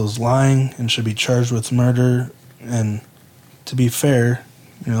Chrystul is lying and should be charged with murder. And to be fair,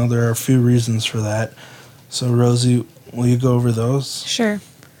 there are a few reasons for that. So, Rosie, will you go over those? Sure.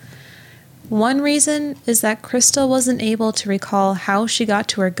 One reason is that Chrystul wasn't able to recall how she got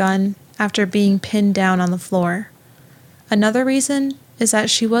to her gun after being pinned down on the floor. Another reason is that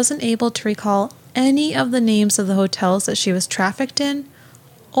she wasn't able to recall any of the names of the hotels that she was trafficked in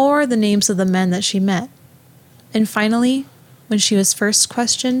or the names of the men that she met. And finally, when she was first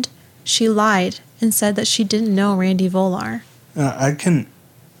questioned, she lied and said that she didn't know Randy Volar. I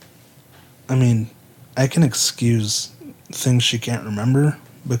can excuse things she can't remember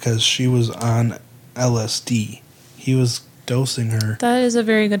because she was on LSD. He was dosing her. That is a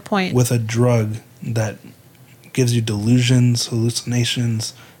very good point. With a drug that gives you delusions,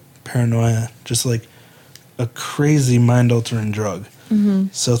 hallucinations, paranoia, just like a crazy mind-altering drug. Mm-hmm.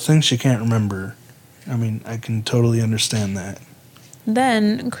 So things she can't remember, I can totally understand that.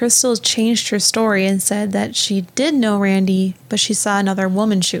 Then Chrystul changed her story and said that she did know Randy, but she saw another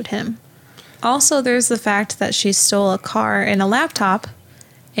woman shoot him. Also, there's the fact that she stole a car and a laptop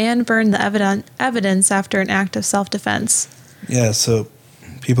and burned the evidence after an act of self-defense. Yeah, so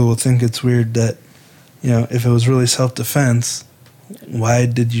people will think it's weird that, if it was really self-defense, why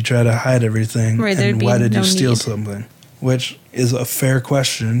did you try to hide everything? Right, and why did you steal something? Which is a fair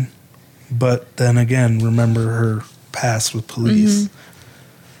question, but then again, remember her past with police.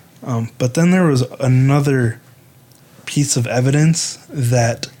 Mm-hmm. But then there was another piece of evidence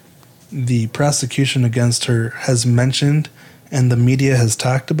that the prosecution against her has mentioned and the media has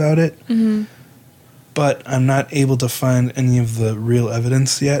talked about it, but I'm not able to find any of the real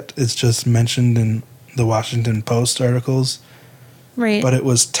evidence yet. It's just mentioned in the Washington Post articles. Right. But it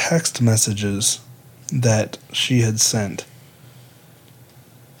was text messages that she had sent.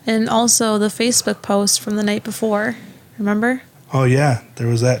 And also the Facebook post from the night before. Remember? Oh, yeah. There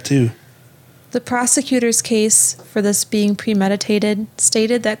was that, too. The prosecutor's case for this being premeditated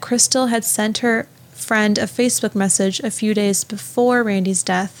stated that Chrystul had sent her friend a Facebook message a few days before Randy's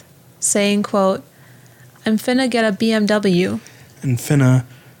death, saying, quote, "I'm finna get a BMW." And finna,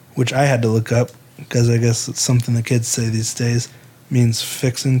 which I had to look up, because I guess it's something the kids say these days, means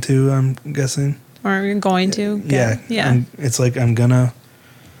fixing to, I'm guessing. Or you're going to. Yeah. It's like, I'm gonna.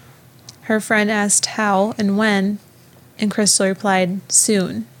 Her friend asked how and when, and Chrystul replied,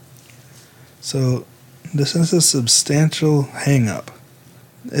 "Soon." So, this is a substantial hang-up.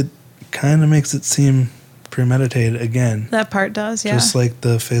 It kind of makes it seem premeditated again. That part does, yeah. Just like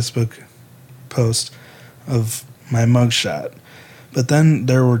the Facebook post of my mugshot. But then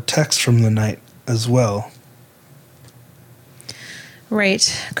there were texts from the night as well. Right.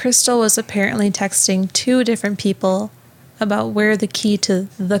 Chrystul was apparently texting 2 different people about where the key to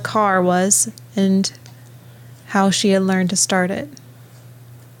the car was and how she had learned to start it.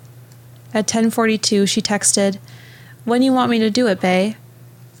 At 10:42, she texted, "When you want me to do it, bae?"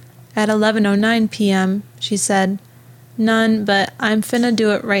 At 11:09 p.m., she said, "None, but I'm finna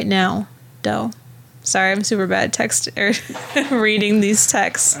do it right now, doe." Sorry, I'm super bad reading these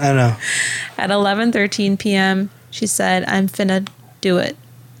texts. I know. At 11:13 p.m., she said, "I'm finna do it."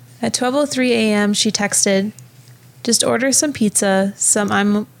 At 12:03 a.m., she texted, "Just order some pizza,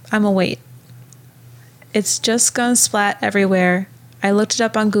 I'm await. It's just gonna splat everywhere. I looked it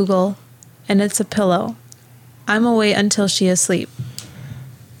up on Google, and it's a pillow. I'm await until she is asleep."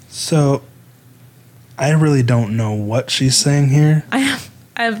 So, I really don't know what she's saying here. I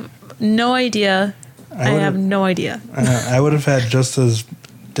have no idea. I have no idea. I would have had just as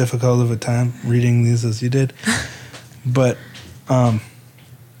difficult of a time reading these as you did. But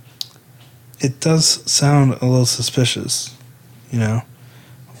it does sound a little suspicious, you know,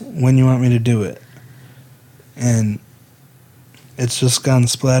 when you want me to do it. And it's just gone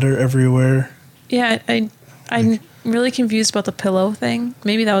splatter everywhere. Yeah, I'm really confused about the pillow thing.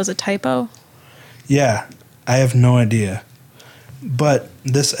 Maybe that was a typo. Yeah, I have no idea. But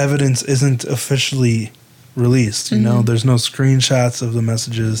this evidence isn't officially released, you know? There's no screenshots of the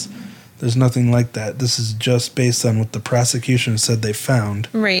messages. There's nothing like that. This is just based on what the prosecution said they found.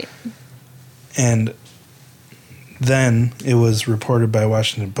 Right. And then it was reported by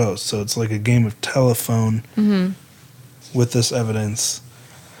Washington Post. So it's like a game of telephone with this evidence.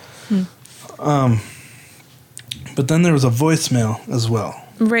 But then there was a voicemail as well.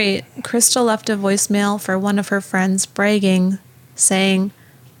 Right. Chrystul left a voicemail for one of her friends bragging, saying,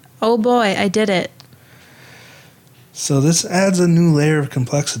 "Oh boy, I did it." So this adds a new layer of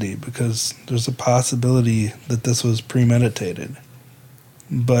complexity because there's a possibility that this was premeditated.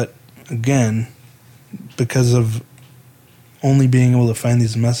 But again, because of only being able to find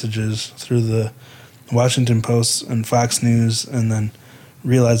these messages through the Washington Post and Fox News and then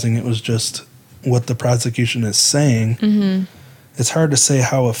realizing it was just what the prosecution is saying, it's hard to say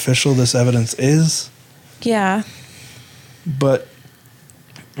how official this evidence is. Yeah. But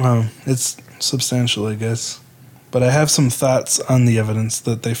it's substantial, I guess. But I have some thoughts on the evidence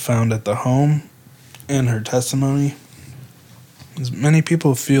that they found at the home and her testimony. As many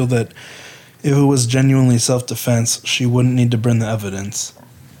people feel that if it was genuinely self-defense, she wouldn't need to bring the evidence.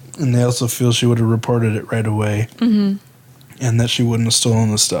 And they also feel she would have reported it right away and that she wouldn't have stolen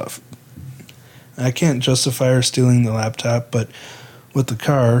the stuff. I can't justify her stealing the laptop, but with the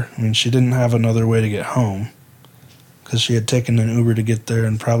car, I mean, she didn't have another way to get home because she had taken an Uber to get there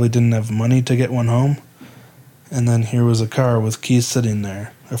and probably didn't have money to get one home. And then here was a car with keys sitting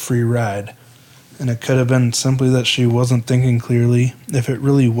there, a free ride. And it could have been simply that she wasn't thinking clearly. If it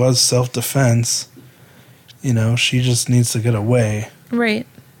really was self-defense, you know, she just needs to get away. Right.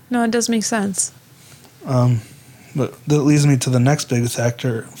 No, it does make sense. But that leads me to the next big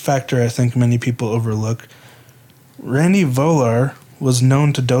factor I think many people overlook. Randy Volar was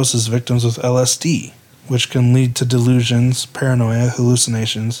known to dose his victims with LSD, which can lead to delusions, paranoia,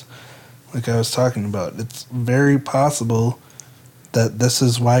 hallucinations, like I was talking about. It's very possible that this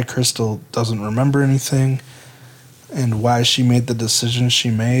is why Chrystul doesn't remember anything and why she made the decisions she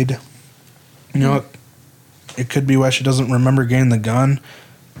made. You know, it could be why she doesn't remember getting the gun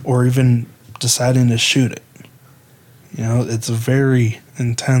or even deciding to shoot it. You know, it's a very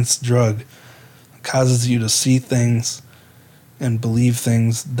intense drug. It causes you to see things and believe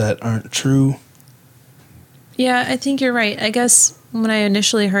things that aren't true. Yeah, I think you're right. I guess when I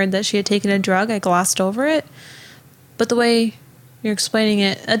initially heard that she had taken a drug, I glossed over it. But the way you're explaining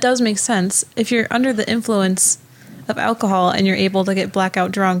it, it does make sense. If you're under the influence of alcohol and you're able to get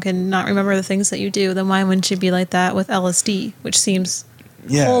blackout drunk and not remember the things that you do, then why wouldn't you be like that with LSD, which seems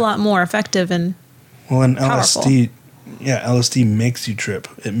a whole lot more effective and powerful. LSD makes you trip.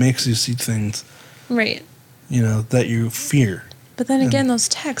 It makes you see things, right? You know, that you fear. But then again, those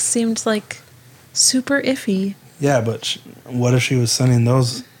texts seemed like super iffy. Yeah, but what if she was sending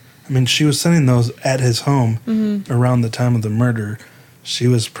those? I mean, she was sending those at his home around the time of the murder. She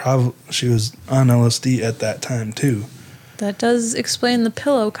was on LSD at that time too. That does explain the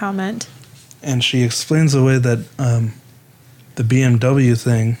pillow comment. And she explains away that the BMW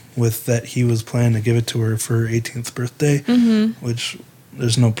thing with that he was planning to give it to her for her 18th birthday, which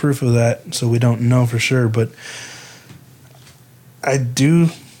there's no proof of that, so we don't know for sure. But I do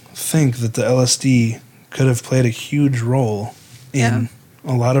think that the LSD could have played a huge role in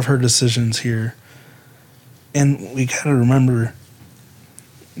a lot of her decisions here. And we got to remember,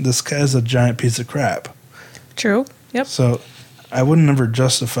 this guy's a giant piece of crap. True. Yep. So I would never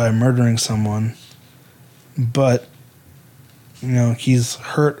justify murdering someone, but, he's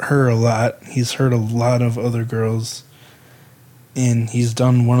hurt her a lot. He's hurt a lot of other girls, and he's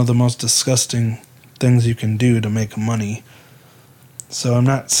done one of the most disgusting things you can do to make money. So I'm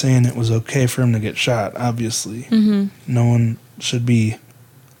not saying it was okay for him to get shot, obviously. Mm-hmm. No one should be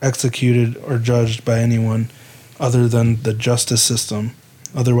executed or judged by anyone other than the justice system.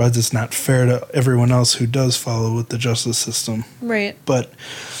 Otherwise, it's not fair to everyone else who does follow with the justice system. Right. But,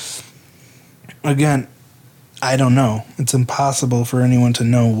 again, I don't know. It's impossible for anyone to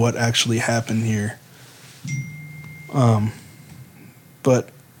know what actually happened here. But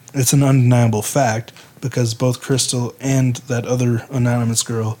it's an undeniable fact because both Chrystul and that other anonymous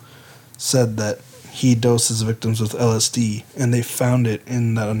girl said that he dosed his victims with LSD, and they found it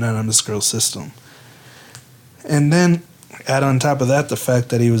in that anonymous girl's system. And then add on top of that the fact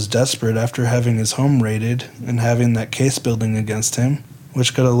that he was desperate after having his home raided and having that case building against him,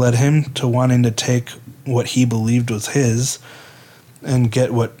 which could have led him to wanting to take what he believed was his and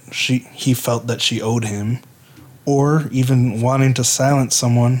get what he felt that she owed him, or even wanting to silence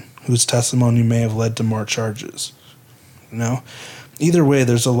someone whose testimony may have led to more charges. Either way,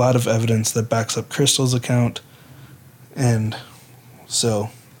 there's a lot of evidence that backs up Chrystul's account, and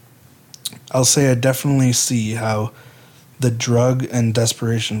so I'll say I definitely see how the drug and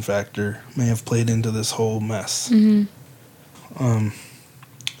desperation factor may have played into this whole mess. Mm-hmm.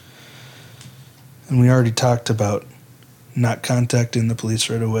 And we already talked about not contacting the police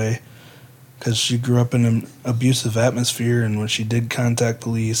right away because she grew up in an abusive atmosphere, and when she did contact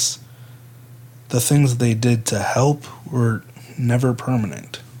police, the things they did to help were never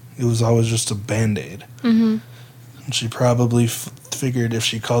permanent. It was always just a Band-Aid. Mm-hmm. And she probably figured if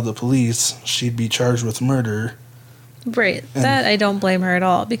she called the police, she'd be charged with murder. Right. That I don't blame her at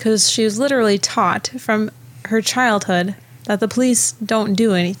all, because she was literally taught from her childhood that the police don't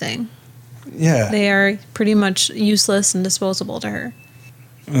do anything. Yeah. They are pretty much useless and disposable to her.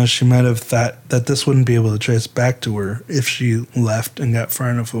 She might have thought that this wouldn't be able to trace back to her if she left and got far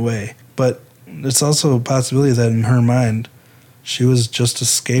enough away. But it's also a possibility that in her mind, she was just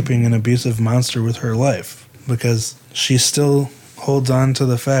escaping an abusive monster with her life, because she still holds on to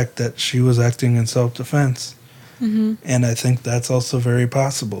the fact that she was acting in self-defense. Mm-hmm. And I think that's also very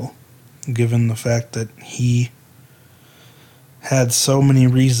possible, given the fact that he had so many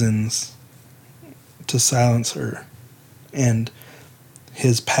reasons to silence her, and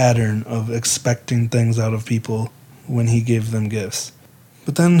his pattern of expecting things out of people when he gave them gifts.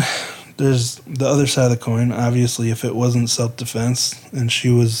 But then there's the other side of the coin. Obviously, if it wasn't self-defense and she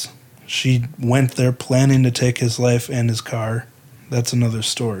went there planning to take his life and his car, that's another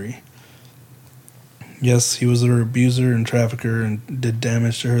story. Yes, he was her abuser and trafficker and did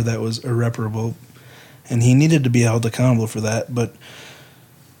damage to her that was irreparable, and he needed to be held accountable for that. But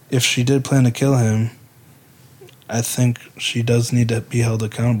if she did plan to kill him, I think she does need to be held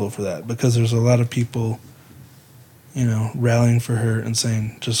accountable for that, because there's a lot of people, rallying for her and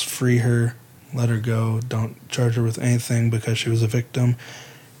saying, just free her, let her go, don't charge her with anything because she was a victim.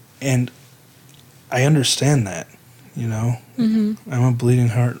 And I understand that, Mm-hmm. I'm a bleeding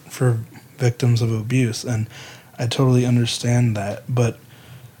heart for victims of abuse, and I totally understand that. But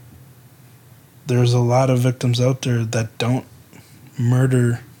there's a lot of victims out there that don't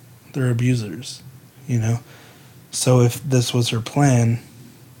murder their abusers, So if this was her plan,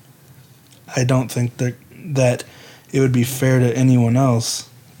 I don't think that it would be fair to anyone else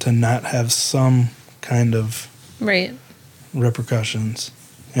to not have some kind of Right. repercussions.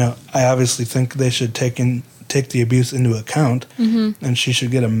 I obviously think they should take the abuse into account, Mm-hmm. and she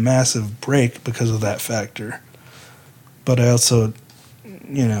should get a massive break because of that factor. But I also,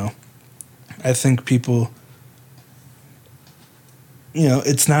 I think people,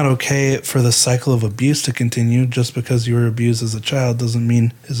 it's not okay for the cycle of abuse to continue. Just because you were abused as a child doesn't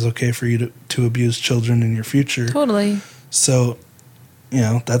mean it's okay for you to abuse children in your future. Totally. So,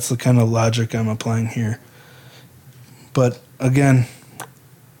 that's the kind of logic I'm applying here. But again,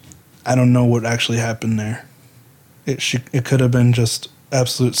 I don't know what actually happened there. It could have been just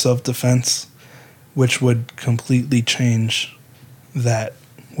absolute self-defense, which would completely change that,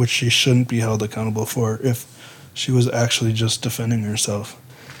 which she shouldn't be held accountable for if she was actually just defending herself.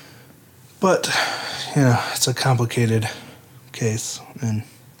 But, it's a complicated case, and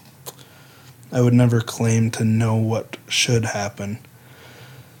I would never claim to know what should happen.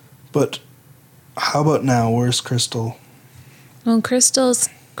 But how about now? Where's Chrystul? Well, Chrystul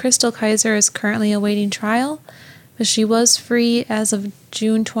Kizer is currently awaiting trial, but she was free as of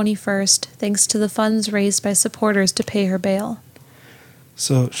June 21st, thanks to the funds raised by supporters to pay her bail.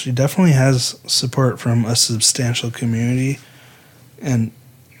 So she definitely has support from a substantial community, and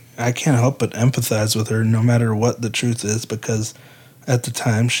I can't help but empathize with her no matter what the truth is, because at the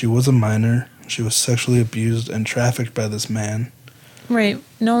time she was a minor, she was sexually abused and trafficked by this man. Right.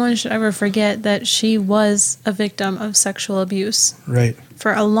 No one should ever forget that she was a victim of sexual abuse. Right.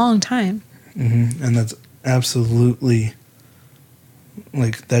 For a long time. Mm-hmm. And that's absolutely,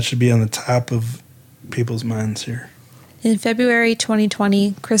 like, that should be on the top of people's minds here. In February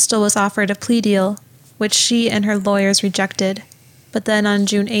 2020, Chrystul was offered a plea deal, which she and her lawyers rejected. But then on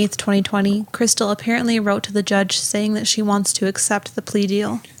June 8th, 2020, Chrystul apparently wrote to the judge saying that she wants to accept the plea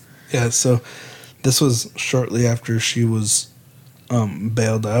deal. Yeah, so this was shortly after she was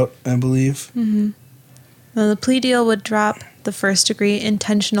bailed out, I believe. Mm-hmm. Now, the plea deal would drop the first-degree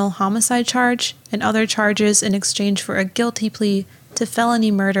intentional homicide charge and other charges in exchange for a guilty plea to felony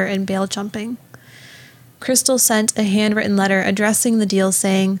murder and bail jumping. Chrystul sent a handwritten letter addressing the deal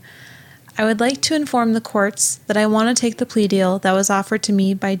saying, "I would like to inform the courts that I want to take the plea deal that was offered to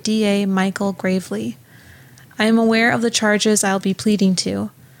me by DA Michael Gravely. I am aware of the charges I'll be pleading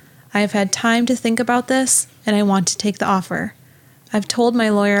to. I have had time to think about this, and I want to take the offer. I've told my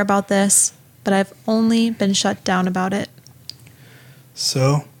lawyer about this, but I've only been shut down about it."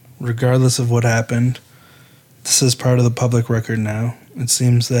 So, regardless of what happened, this is part of the public record now. It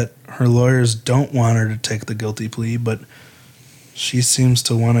seems that her lawyers don't want her to take the guilty plea, but she seems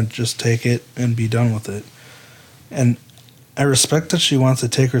to want to just take it and be done with it. And I respect that she wants to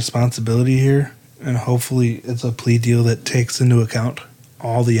take responsibility here, and hopefully it's a plea deal that takes into account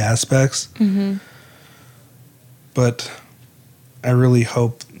all the aspects. Mm-hmm. But I really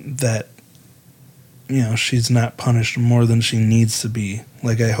hope that, she's not punished more than she needs to be.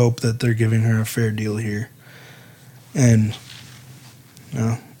 Like, I hope that they're giving her a fair deal here. And,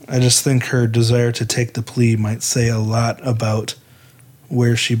 I just think her desire to take the plea might say a lot about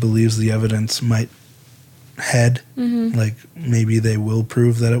where she believes the evidence might head. Mm-hmm. Like, maybe they will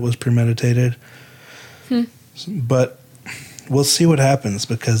prove that it was premeditated. But we'll see what happens,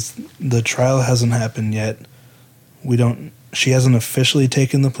 because the trial hasn't happened yet. She hasn't officially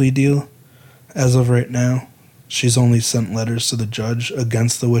taken the plea deal as of right now. She's only sent letters to the judge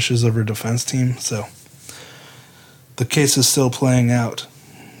against the wishes of her defense team, so the case is still playing out.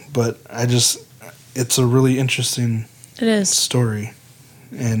 But it's a really interesting story,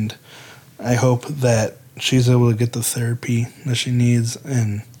 and I hope that she's able to get the therapy that she needs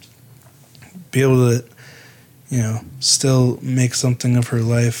and be able to, still make something of her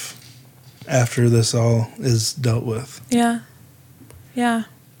life after this all is dealt with. Yeah. Yeah.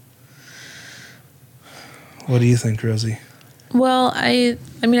 What do you think, Rosie? Well, I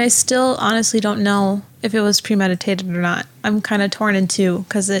mean, I still honestly don't know if it was premeditated or not. I'm kind of torn in two,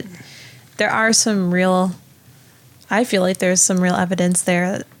 because there are some real, I feel like there's some real evidence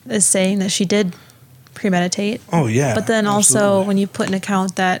there that is saying that she did premeditate. Oh, yeah. But then absolutely. also when you put in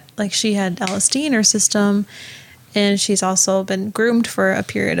account that, like, she had LSD in her system, and she's also been groomed for a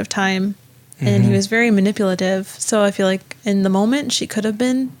period of time, and he was very manipulative. So I feel like in the moment she could have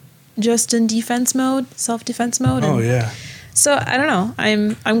been just in self-defense mode. Oh, yeah. So I don't know.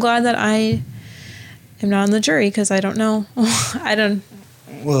 I'm glad that I am not on the jury, because I don't know.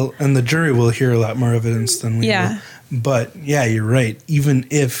 Well, and the jury will hear a lot more evidence than we will. But, yeah, you're right. Even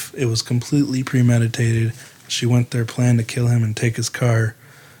if it was completely premeditated, she went there planning to kill him and take his car,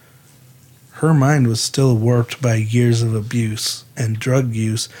 her mind was still warped by years of abuse and drug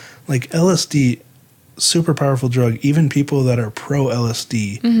use. Like, LSD, super powerful drug. Even people that are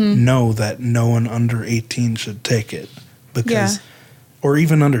pro-LSD know that no one under 18 should take it. Because, or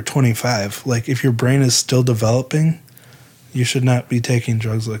even under 25. Like, if your brain is still developing, you should not be taking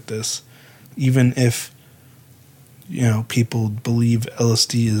drugs like this. Even if, people believe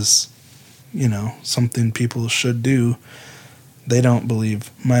LSD is, something people should do, they don't believe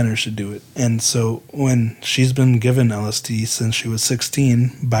minors should do it. And so when she's been given LSD since she was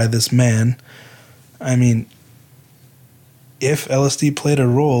 16 by this man, I mean, if LSD played a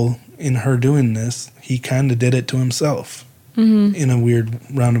role in her doing this, he kind of did it to himself in a weird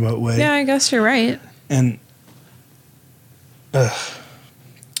roundabout way. Yeah, I guess you're right. And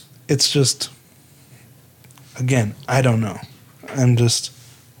it's just, again, I don't know.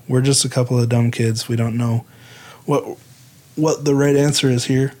 We're just a couple of dumb kids. We don't know what the right answer is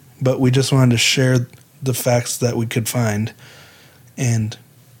here, but we just wanted to share the facts that we could find. And,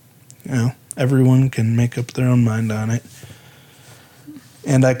 everyone can make up their own mind on it.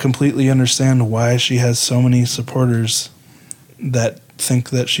 And I completely understand why she has so many supporters that think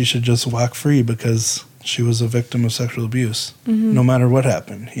that she should just walk free because she was a victim of sexual abuse, no matter what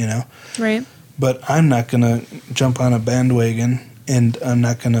happened, Right. But I'm not going to jump on a bandwagon And I'm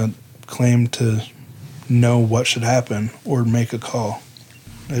not going to claim to know what should happen or make a call.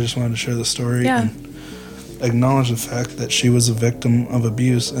 I just wanted to share the story and acknowledge the fact that she was a victim of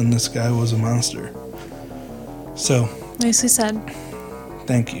abuse and this guy was a monster. So, nicely said.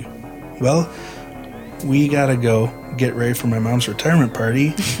 Thank you. Well, we gotta go get ready for my mom's retirement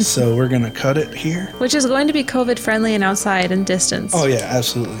party, so we're gonna cut it here. Which is going to be COVID friendly and outside and distance. Oh yeah,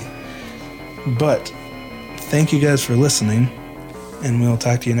 absolutely. But thank you guys for listening, and we'll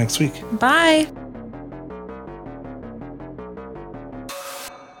talk to you next week. Bye.